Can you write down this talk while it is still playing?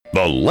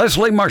The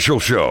Leslie Marshall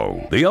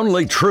Show, the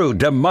only true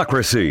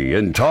democracy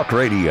in talk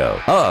radio,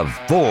 of,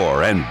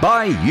 for, and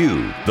by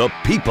you, the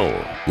people.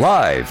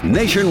 Live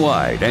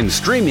nationwide and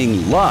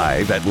streaming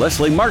live at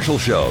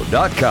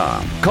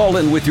lesliemarshallshow.com. Call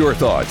in with your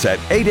thoughts at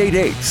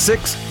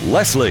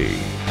 888-6-LESLIE.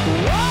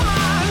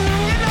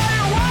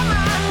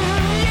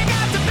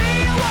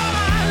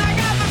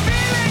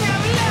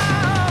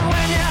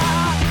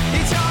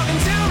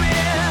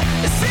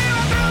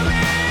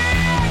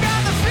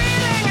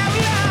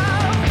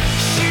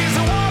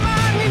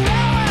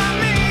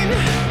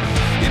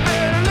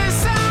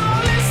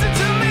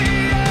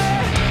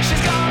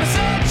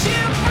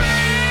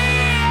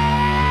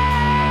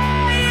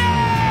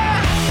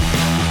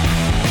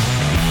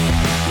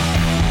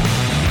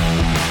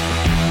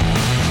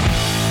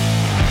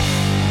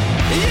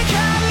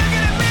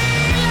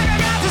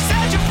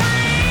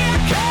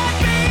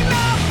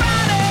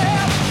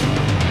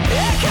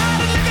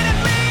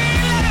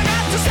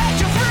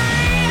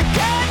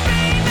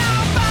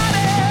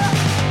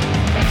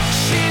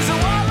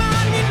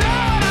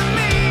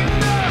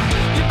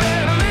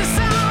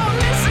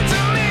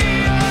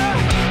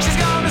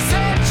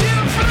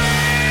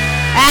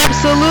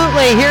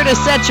 Absolutely, here to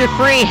set you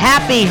free.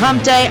 Happy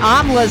Hump Day.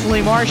 I'm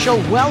Leslie Marshall.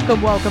 Welcome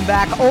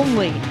back.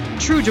 Only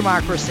true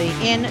democracy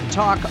in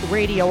talk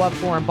radio, of,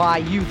 for, and by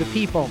you, the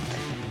people.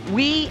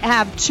 We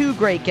have two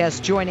great guests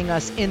joining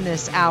us in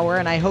this hour,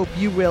 and I hope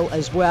you will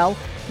as well.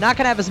 Not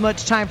going to have as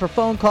much time for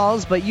phone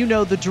calls, but you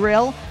know the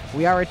drill.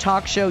 We are a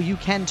talk show. You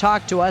can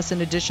talk to us in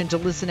addition to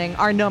listening.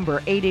 Our number,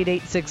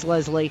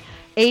 888-6-LESLIE.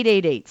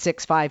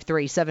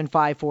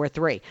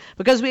 888-653-7543.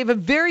 Because we have a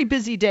very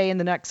busy day in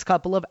the next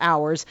couple of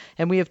hours,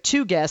 and we have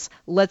two guests.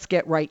 Let's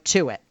get right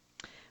to it.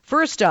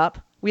 First up,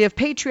 we have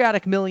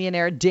Patriotic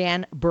Millionaire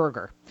Dan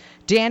Berger.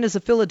 Dan is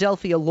a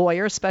Philadelphia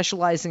lawyer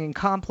specializing in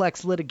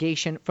complex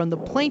litigation from the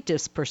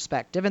plaintiff's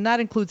perspective, and that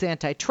includes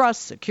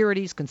antitrust,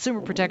 securities, consumer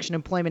protection,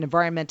 employment,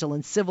 environmental,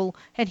 and civil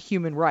and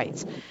human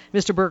rights.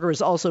 Mr. Berger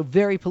is also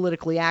very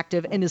politically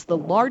active and is the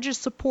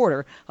largest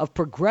supporter of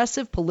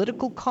progressive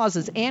political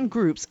causes and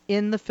groups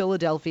in the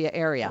Philadelphia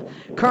area.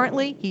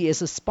 Currently, he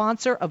is a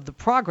sponsor of the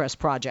Progress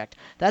Project.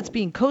 That's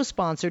being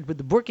co-sponsored with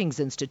the Brookings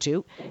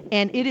Institute,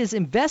 and it is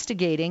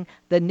investigating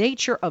the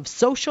nature of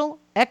social,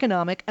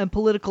 economic, and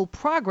political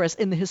progress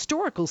in the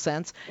historical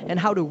sense and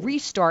how to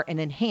restart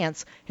and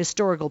enhance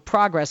historical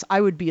progress.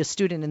 I would be a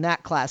student in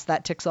that class.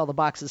 That ticks all the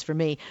boxes for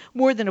me.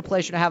 More than a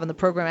pleasure to have on the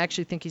program. I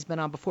actually think he's been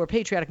on before.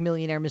 Patriotic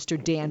Millionaire,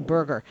 Mr. Dan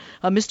Berger.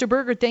 Mr.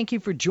 Berger, thank you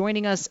for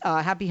joining us.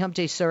 Happy Hump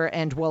Day, sir,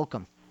 and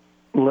welcome.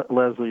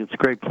 Leslie, it's a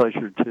great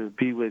pleasure to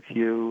be with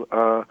you.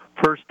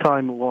 First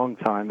time, long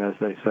time, as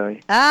they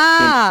say.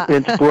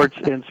 In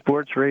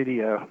sports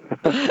radio.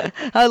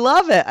 I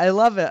love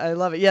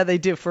it. Yeah, they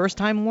do. First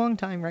time, long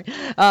time, right?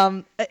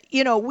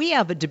 We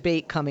have a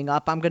debate coming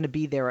up. I'm going to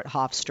be there at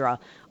Hofstra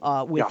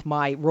with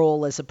my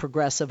role as a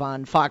progressive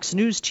on Fox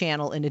News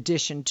Channel, in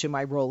addition to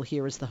my role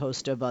here as the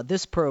host of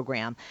this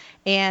program.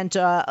 And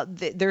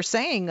they're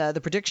saying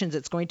the predictions,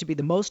 it's going to be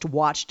the most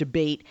watched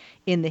debate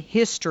in the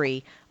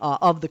history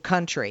of the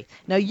country.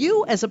 Now,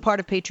 you, as a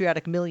part of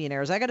Patriotic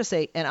Millionaires, I got to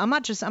say, and I'm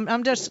not just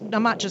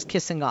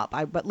kissing up,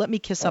 but let me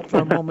kiss up for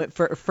a moment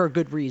for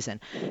good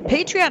reason.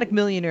 Patriotic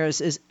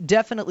Millionaires is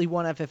definitely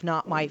one of, if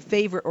not my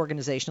favorite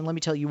organization. Let me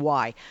tell you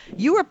why.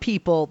 You are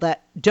people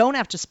that don't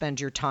have to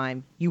spend your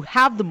time. You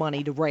have the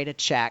money to write a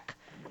check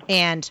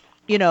and,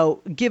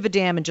 give a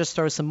damn and just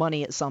throw some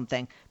money at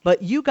something.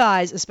 But you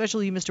guys,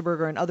 especially you, Mr.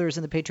 Berger, and others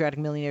in the Patriotic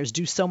Millionaires,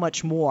 do so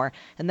much more.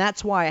 And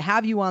that's why I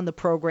have you on the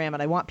program,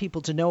 and I want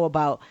people to know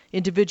about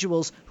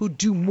individuals who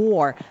do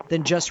more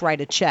than just write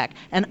a check.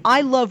 And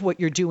I love what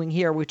you're doing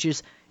here, which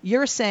is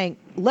you're saying,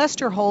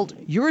 Lester Holt,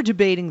 you're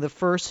moderating the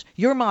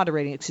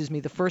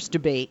first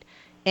debate,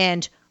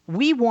 and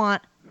we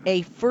want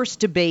a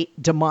first debate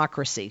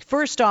democracy.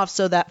 First off,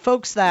 so that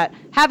folks that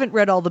haven't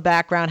read all the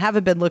background,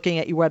 haven't been looking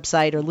at your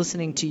website or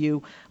listening to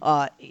you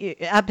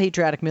at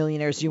Patriotic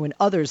Millionaires, you and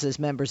others as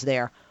members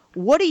there,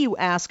 what are you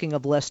asking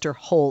of Lester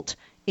Holt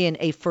in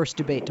a first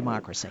debate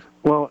democracy?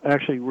 Well,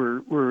 actually,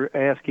 we're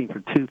asking for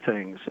two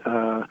things.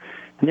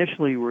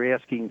 Initially, we're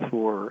asking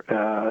for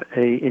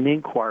an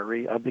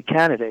inquiry of the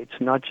candidates,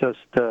 not just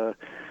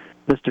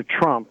Mr.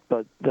 Trump,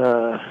 but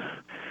both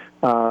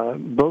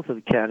of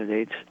the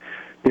candidates,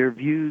 their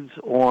views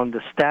on the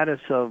status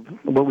of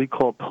what we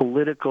call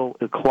political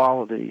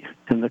equality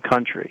in the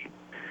country.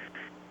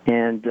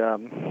 And,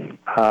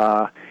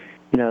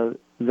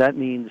 that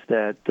means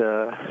that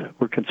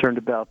we're concerned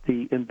about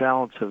the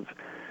imbalance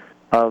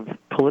of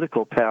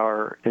political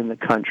power in the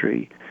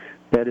country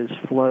that has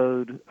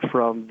flowed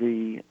from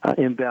the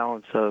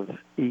imbalance of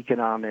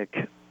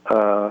economic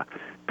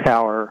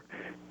power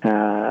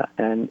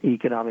and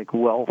economic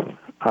wealth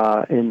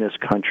in this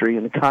country,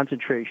 and the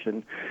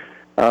concentration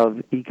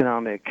of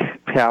economic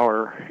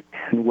power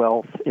and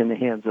wealth in the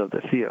hands of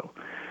the few.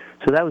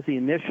 So that was the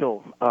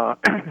initial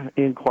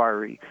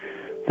inquiry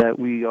that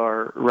we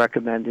are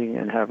recommending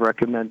and have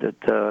recommended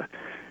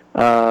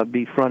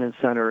be front and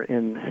center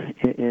in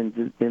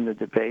the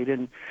debate.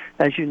 And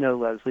as you know,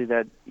 Leslie,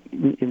 that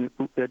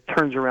it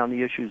turns around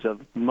the issues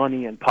of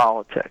money and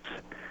politics.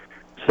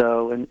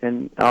 So,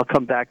 and I'll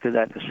come back to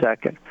that in a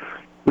second.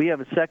 We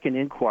have a second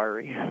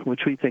inquiry,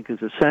 which we think is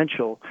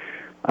essential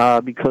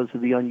because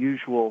of the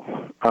unusual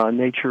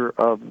nature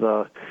of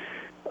the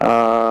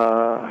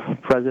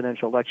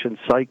presidential election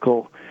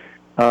cycle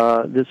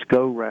this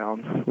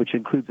go-round, which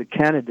includes a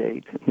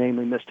candidate,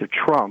 namely Mr.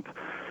 Trump,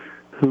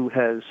 who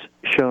has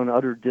shown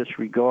utter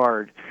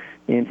disregard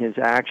in his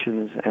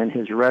actions and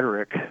his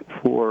rhetoric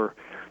for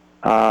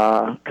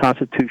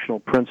constitutional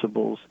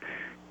principles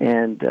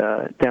and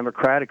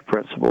democratic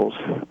principles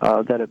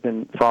that have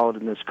been followed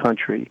in this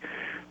country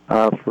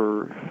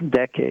for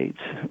decades,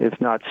 if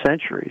not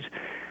centuries.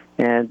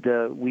 And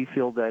we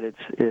feel that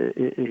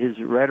his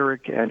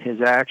rhetoric and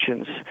his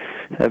actions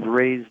have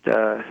raised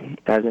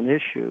as an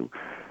issue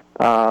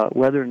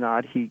whether or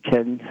not he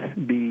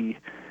can be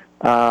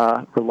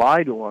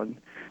relied on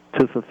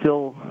to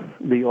fulfill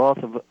the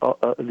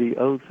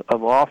oath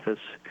of office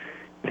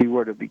if he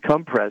were to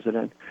become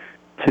president,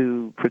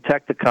 to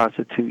protect the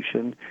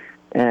Constitution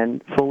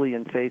and fully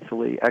and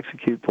faithfully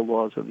execute the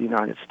laws of the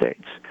United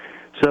States.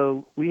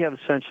 So we have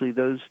essentially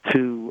those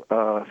two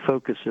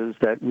focuses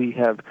that we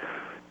have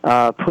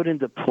put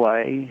into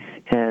play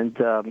and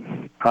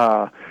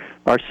are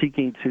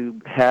seeking to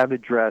have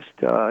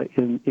addressed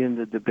in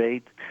the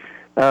debate,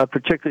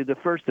 particularly the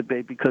first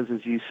debate, because,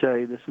 as you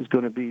say, this is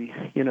going to be,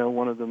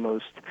 one of the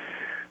most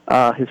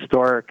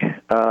historic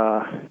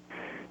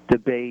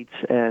debates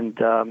and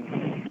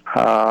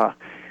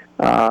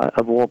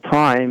of all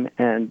time,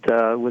 and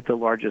with the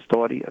largest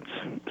audience.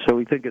 So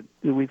we think it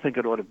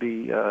ought to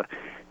be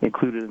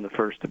included in the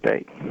first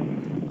debate.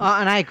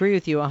 And I agree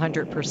with you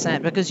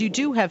 100%, because you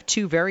do have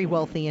two very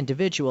wealthy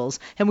individuals,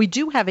 and we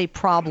do have a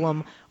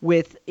problem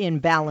with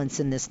imbalance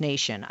in this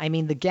nation. I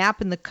mean, the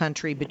gap in the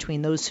country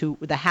between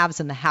the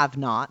haves and the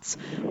have-nots,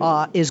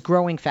 is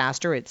growing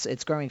faster.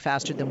 It's growing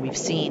faster than we've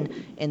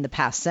seen in the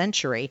past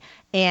century.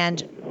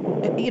 And,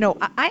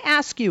 I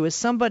ask you, as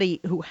somebody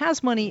who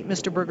has money,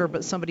 Mr. Berger,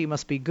 but somebody who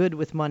must be good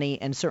with money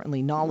and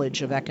certainly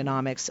knowledge of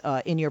economics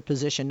in your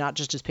position, not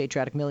just as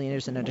Patriotic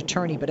Millionaires and an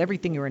attorney, but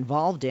everything you're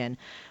involved in,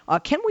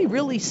 can we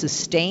really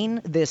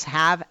sustain this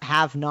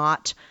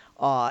have-not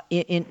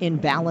in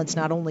balance,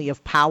 not only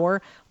of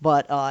power,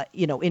 but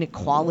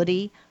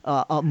inequality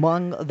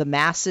among the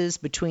masses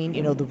between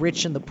the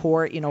rich and the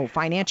poor,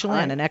 financially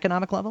and an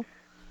economic level?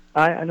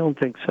 I don't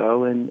think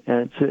so, and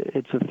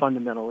it's a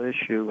fundamental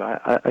issue.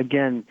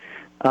 Again,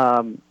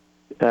 in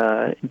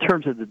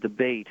terms of the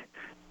debate,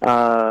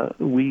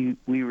 we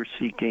were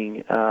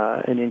seeking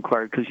an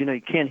inquiry because you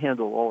can't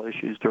handle all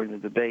issues during the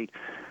debate.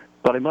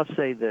 But I must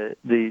say that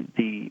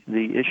the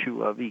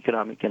issue of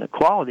economic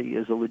inequality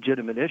is a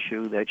legitimate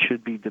issue that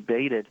should be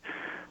debated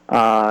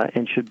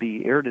and should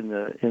be aired in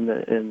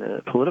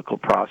the political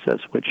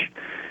process, which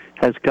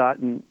has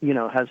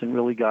hasn't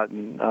really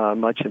gotten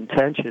much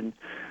attention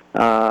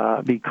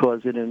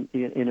because it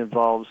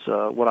involves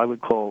what I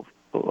would call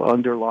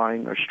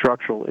underlying or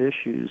structural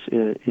issues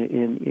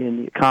in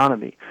the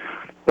economy.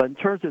 But in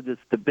terms of this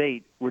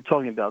debate, we're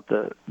talking about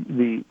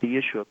the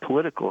issue of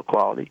political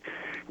equality.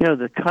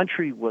 The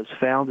country was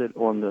founded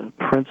on the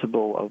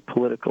principle of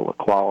political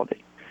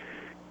equality.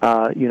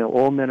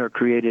 All men are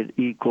created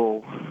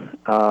equal,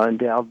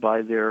 endowed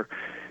by their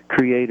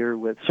Creator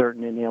with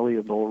certain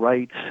inalienable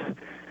rights,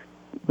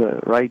 the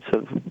rights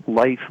of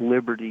life,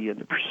 liberty,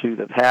 and the pursuit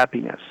of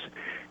happiness.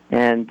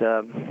 And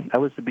that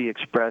was to be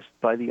expressed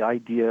by the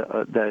idea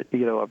that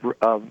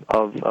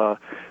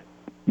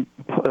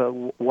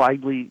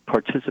widely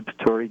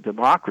participatory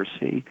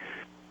democracy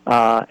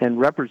and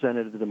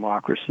representative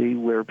democracy,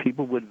 where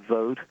people would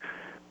vote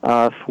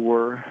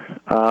for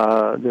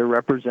their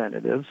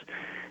representatives,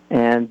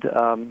 and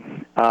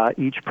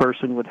each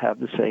person would have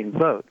the same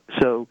vote.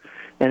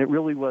 And it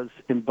really was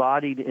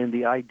embodied in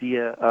the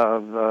idea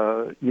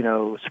of,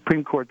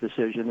 Supreme Court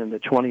decision in the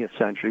 20th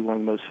century. One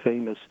of the most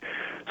famous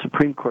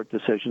Supreme Court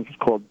decisions was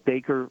called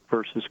Baker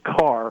versus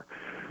Carr,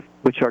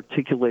 which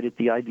articulated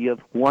the idea of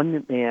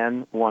one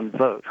man, one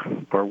vote,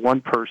 or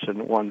one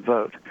person, one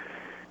vote.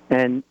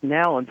 And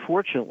now,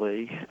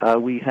 unfortunately,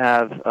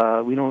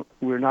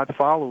 we're not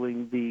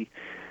following the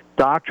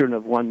doctrine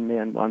of one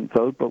man, one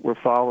vote, but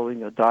we're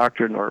following a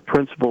doctrine or a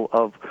principle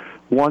of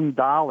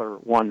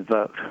 $1, one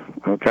vote.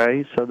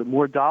 Okay, so the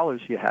more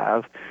dollars you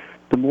have,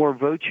 the more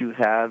votes you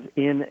have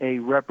in a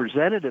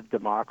representative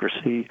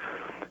democracy,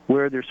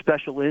 where there's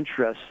special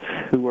interests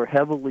who are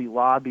heavily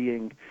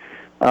lobbying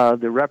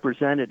the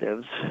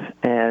representatives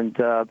and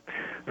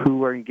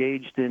who are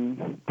engaged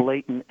in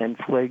blatant and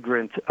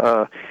flagrant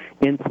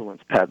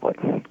influence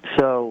peddling.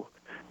 So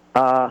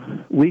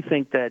we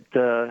think that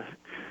the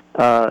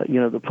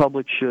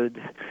public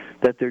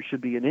that there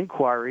should be an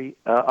inquiry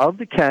of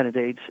the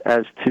candidates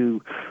as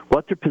to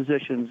what their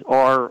positions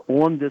are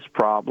on this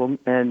problem,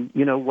 and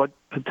what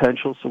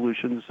potential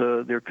solutions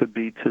there could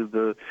be to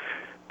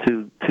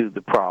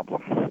the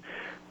problem.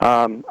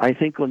 I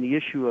think on the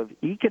issue of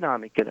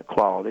economic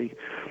inequality,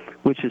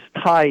 which is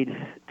tied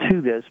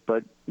to this,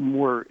 but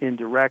more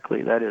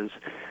indirectly, that is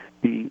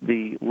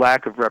the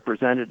lack of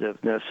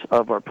representativeness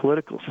of our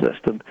political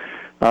system,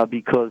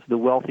 because the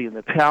wealthy and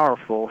the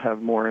powerful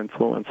have more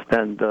influence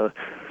than the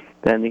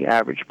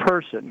average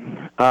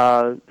person.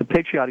 The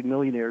Patriotic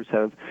Millionaires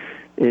have.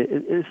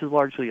 This is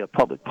largely a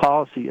public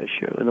policy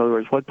issue. In other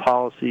words, what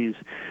policies,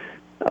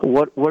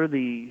 what are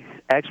the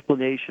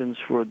explanations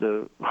for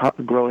the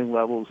growing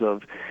levels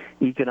of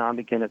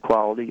economic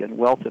inequality and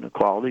wealth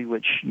inequality,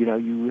 which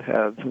you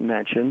have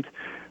mentioned,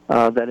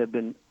 that have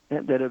been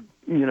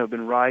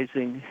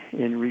rising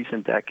in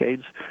recent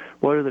decades?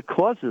 What are the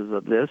causes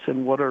of this,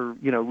 and what are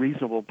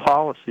reasonable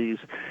policies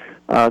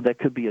that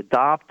could be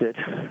adopted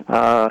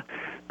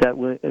that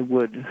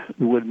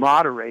would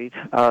moderate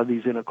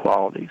these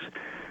inequalities?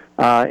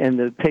 And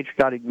the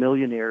Patriotic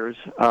Millionaires,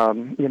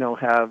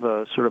 have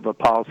a sort of a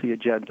policy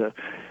agenda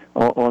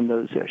on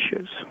those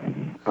issues.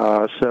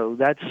 So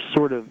that's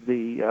sort of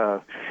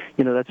the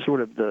an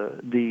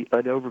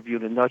overview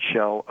in a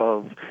nutshell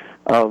of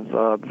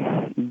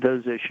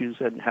those issues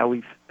and how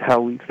we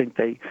think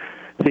they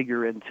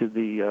figure into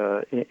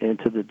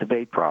the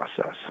debate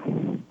process.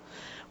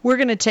 We're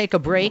going to take a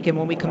break, and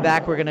when we come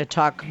back, we're going to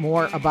talk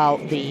more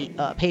about the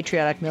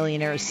Patriotic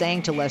Millionaires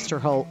saying to Lester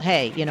Holt,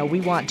 hey,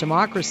 we want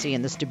democracy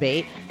in this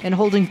debate, and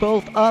holding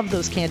both of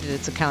those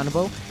candidates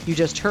accountable. You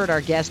just heard our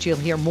guest. You'll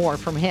hear more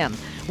from him.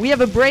 We have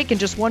a break and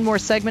just one more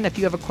segment. If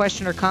you have a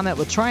question or comment,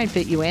 we'll try and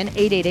fit you in.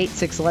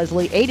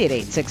 888-6-LESLIE,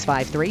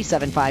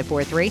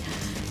 888-653-7543.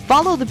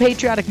 Follow the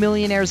Patriotic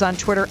Millionaires on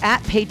Twitter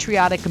at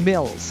Patriotic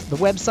Mills. The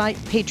website,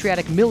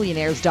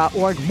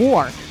 patrioticmillionaires.org.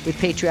 More with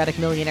Patriotic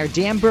Millionaire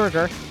Dan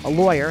Berger, a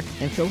lawyer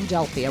in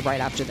Philadelphia, right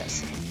after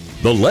this.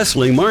 The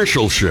Leslie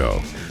Marshall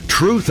Show.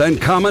 Truth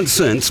and common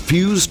sense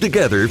fused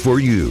together for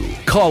you.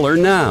 Call her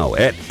now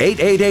at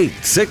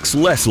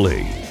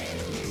 888-6-LESLIE.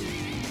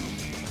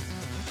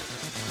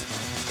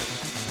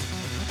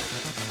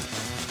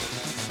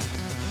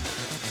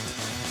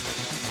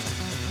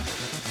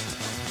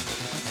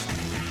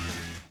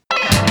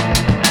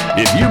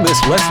 If you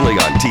missed Leslie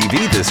on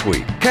TV this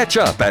week, catch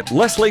up at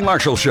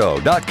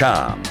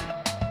lesliemarshallshow.com.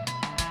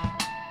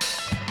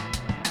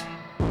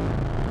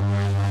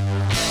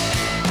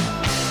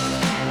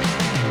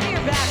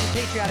 We're back with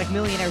Patriotic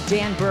Millionaire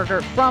Dan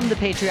Berger from the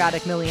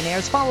Patriotic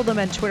Millionaires. Follow them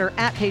on Twitter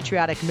at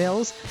Patriotic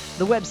Mills.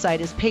 The website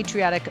is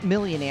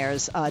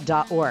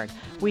patrioticmillionaires.org.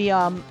 We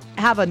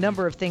have a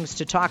number of things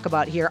to talk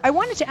about here. I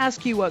wanted to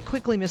ask you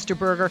quickly, Mr.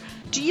 Berger,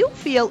 do you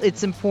feel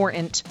it's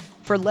important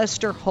for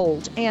Lester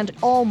Holt and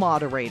all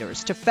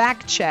moderators to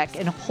fact-check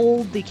and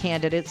hold the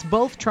candidates,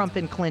 both Trump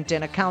and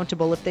Clinton,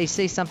 accountable if they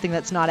say something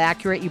that's not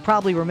accurate? You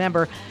probably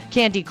remember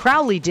Candy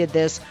Crowley did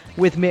this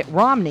with Mitt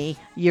Romney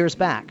years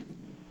back.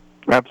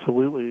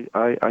 Absolutely.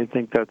 I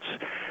think that's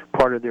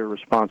part of their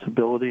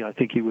responsibility. I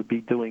think he would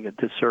be doing a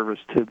disservice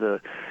to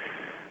the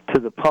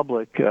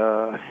public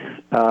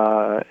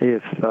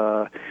if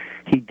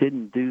he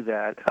didn't do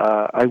that.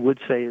 I would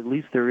say at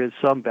least there is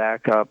some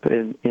backup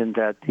in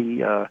that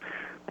the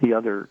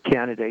other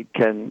candidate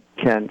can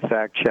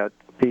fact check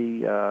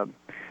his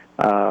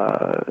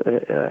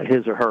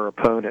or her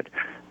opponent.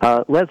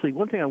 Leslie,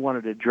 one thing I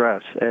wanted to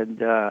address,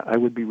 and I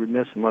would be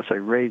remiss unless I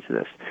raised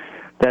this,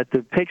 that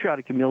the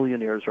Patriotic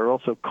Millionaires are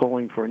also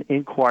calling for an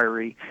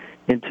inquiry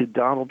into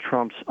Donald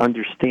Trump's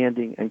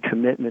understanding and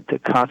commitment to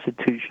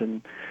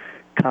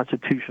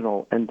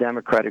constitutional and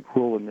democratic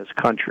rule in this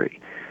country.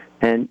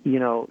 And,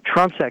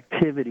 Trump's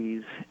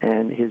activities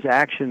and his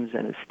actions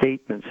and his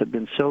statements have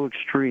been so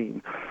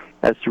extreme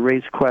as to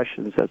raise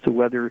questions as to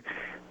whether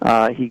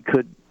he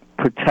could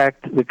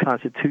protect the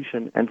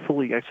Constitution and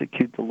fully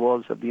execute the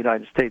laws of the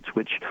United States,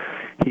 which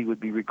he would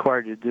be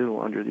required to do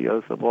under the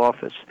oath of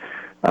office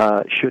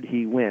should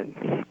he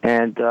win.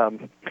 And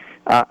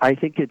I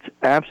think it's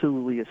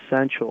absolutely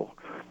essential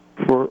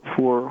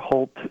for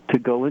Holt to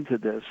go into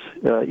this,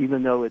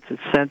 even though it's a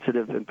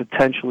sensitive and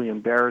potentially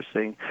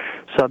embarrassing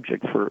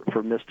subject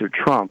for Mr.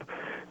 Trump.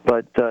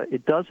 But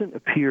it doesn't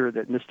appear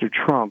that Mr.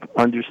 Trump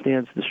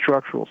understands the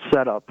structural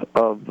setup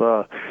of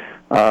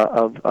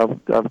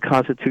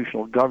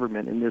constitutional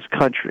government in this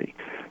country.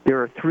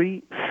 There are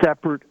three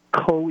separate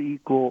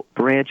co-equal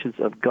branches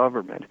of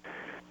government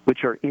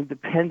which are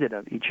independent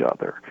of each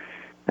other.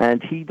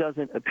 And he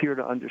doesn't appear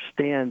to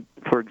understand,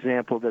 for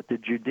example, that the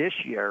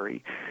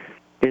judiciary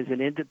is an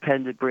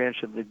independent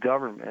branch of the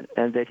government,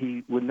 and that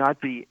he would not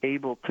be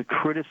able to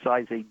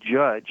criticize a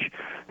judge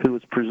who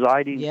is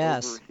presiding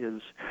over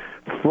his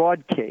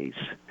fraud case,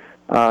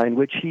 in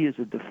which he is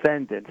a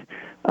defendant,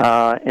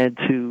 and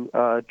to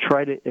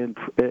try to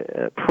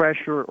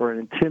pressure or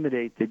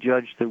intimidate the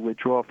judge to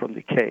withdraw from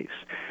the case.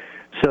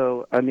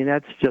 So,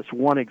 that's just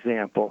one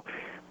example.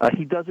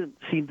 He doesn't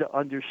seem to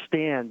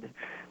understand,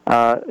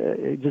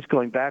 just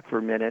going back for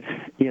a minute,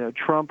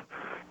 Trump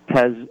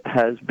has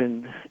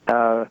been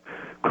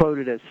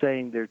quoted as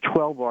saying there are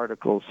 12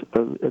 articles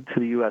to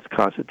the U.S.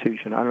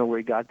 Constitution. I don't know where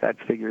he got that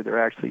figure. There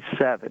are actually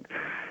 7.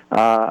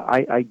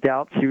 I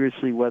doubt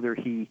seriously whether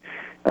he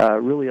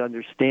really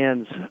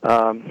understands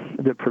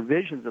the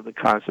provisions of the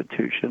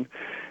Constitution.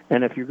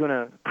 And if you're going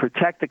to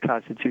protect the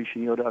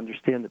Constitution, you ought to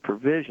understand the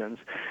provisions.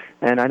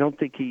 And I don't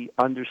think he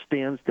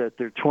understands that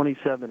there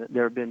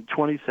have been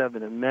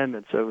 27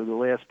 amendments over the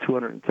last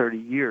 230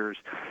 years,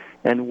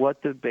 and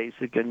what the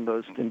basic and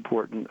most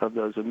important of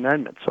those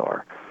amendments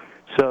are.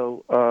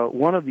 So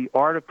one of the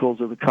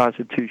articles of the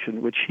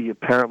Constitution, which he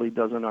apparently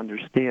doesn't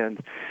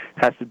understand,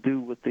 has to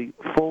do with the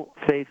full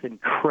faith and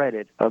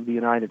credit of the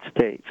United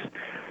States.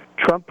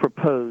 Trump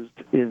proposed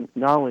in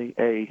not only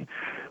a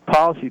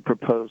policy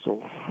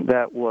proposal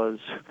that was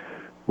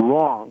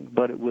wrong,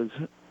 but it was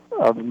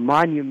of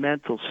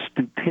monumental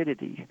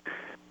stupidity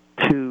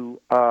to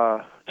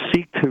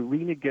seek to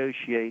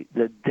renegotiate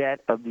the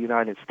debt of the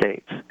United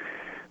States,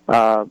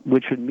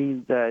 which would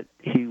mean that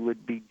he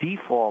would be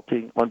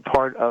defaulting on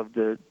part of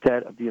the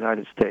debt of the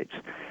United States.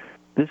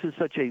 This is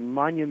such a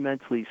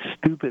monumentally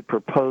stupid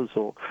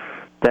proposal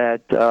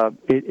that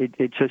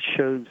it just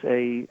shows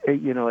a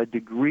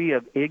degree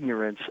of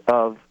ignorance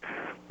of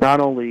not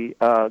only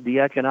the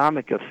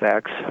economic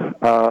effects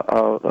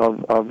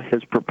of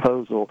his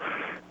proposal,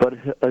 but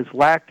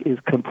his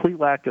complete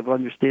lack of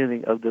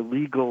understanding of the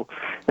legal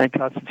and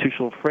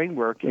constitutional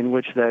framework in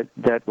which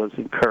that was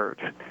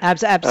incurred.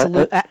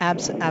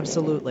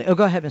 Absolutely. Oh,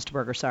 go ahead, Mr.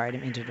 Berger. Sorry, I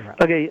didn't mean to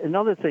interrupt. Okay,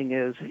 another thing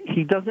is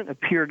he doesn't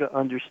appear to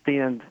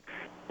understand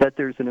that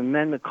there's an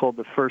amendment called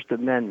the First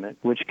Amendment,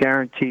 which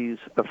guarantees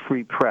a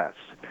free press.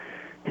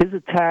 His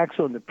attacks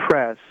on the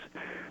press,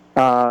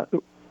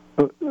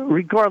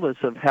 regardless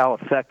of how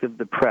effective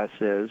the press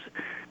is,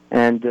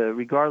 and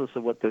regardless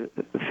of what the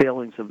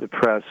failings of the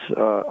press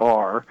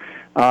are,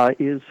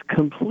 is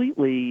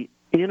completely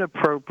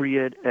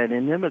inappropriate and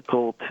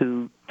inimical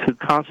to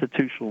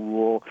constitutional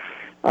rule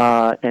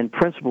and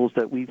principles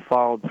that we've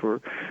followed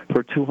for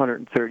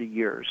 230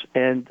 years.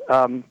 And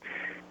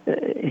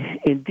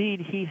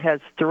indeed, he has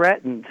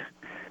threatened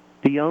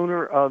the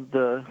owner of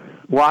the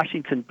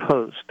Washington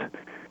Post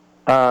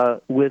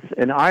with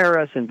an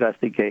IRS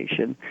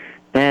investigation,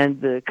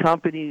 and the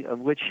company of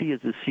which he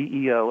is the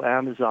CEO,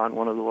 Amazon,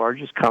 one of the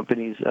largest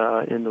companies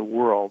in the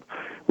world,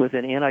 with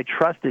an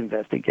antitrust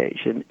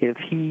investigation if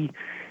he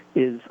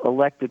is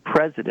elected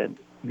president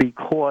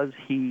because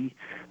he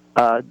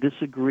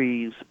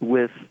disagrees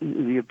with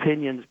the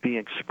opinions being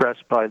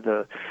expressed by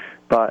the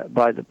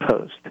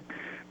Post.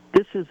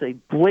 This is a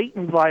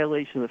blatant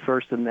violation of the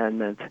First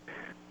Amendment.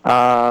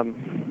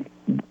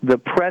 The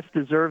press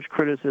deserves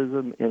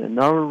criticism in a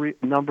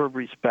number of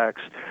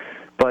respects,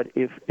 but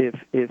if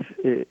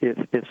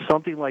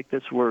something like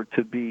this were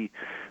to be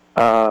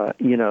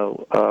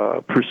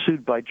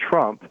pursued by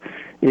Trump,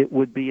 it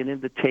would be an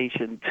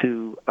invitation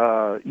to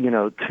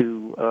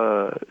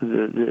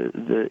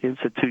the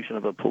institution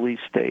of a police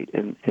state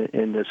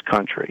in this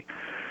country.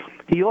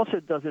 He also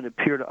doesn't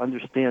appear to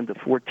understand the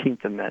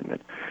 14th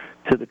Amendment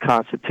to the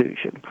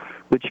Constitution,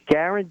 which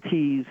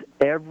guarantees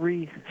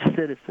every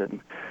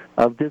citizen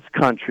of this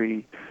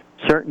country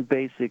certain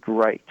basic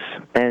rights,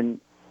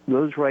 and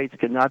those rights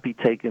cannot be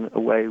taken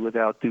away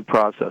without due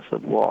process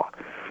of law.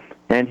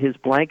 And his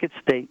blanket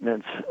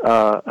statements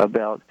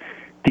about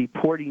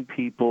deporting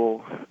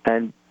people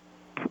and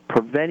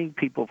preventing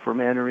people from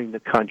entering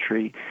the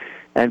country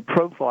and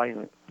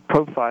profiling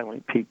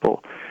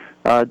people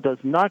does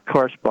not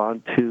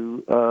correspond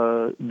to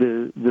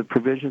the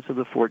provisions of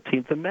the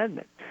 14th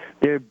Amendment.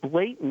 They're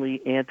blatantly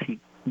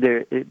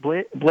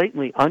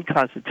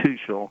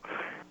unconstitutional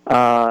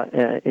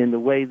in the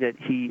way that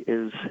he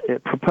is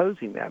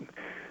proposing them.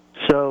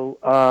 So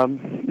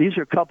these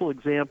are a couple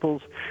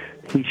examples.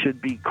 He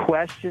should be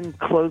questioned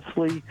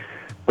closely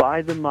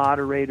by the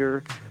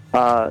moderator.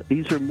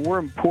 These are more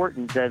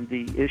important than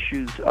the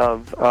issues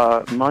of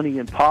money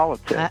and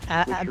politics.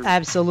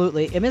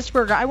 Absolutely. And Mr.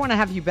 Berger, I want to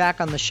have you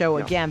back on the show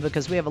again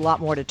because we have a lot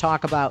more to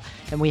talk about,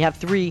 and we have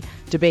 3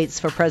 debates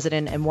for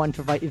president and 1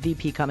 for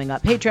VP coming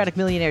up. Patriotic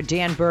Millionaire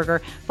Dan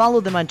Berger.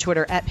 Follow them on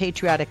Twitter at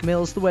Patriotic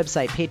Mills, the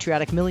website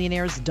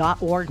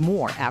patrioticmillionaires.org.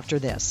 More after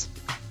this.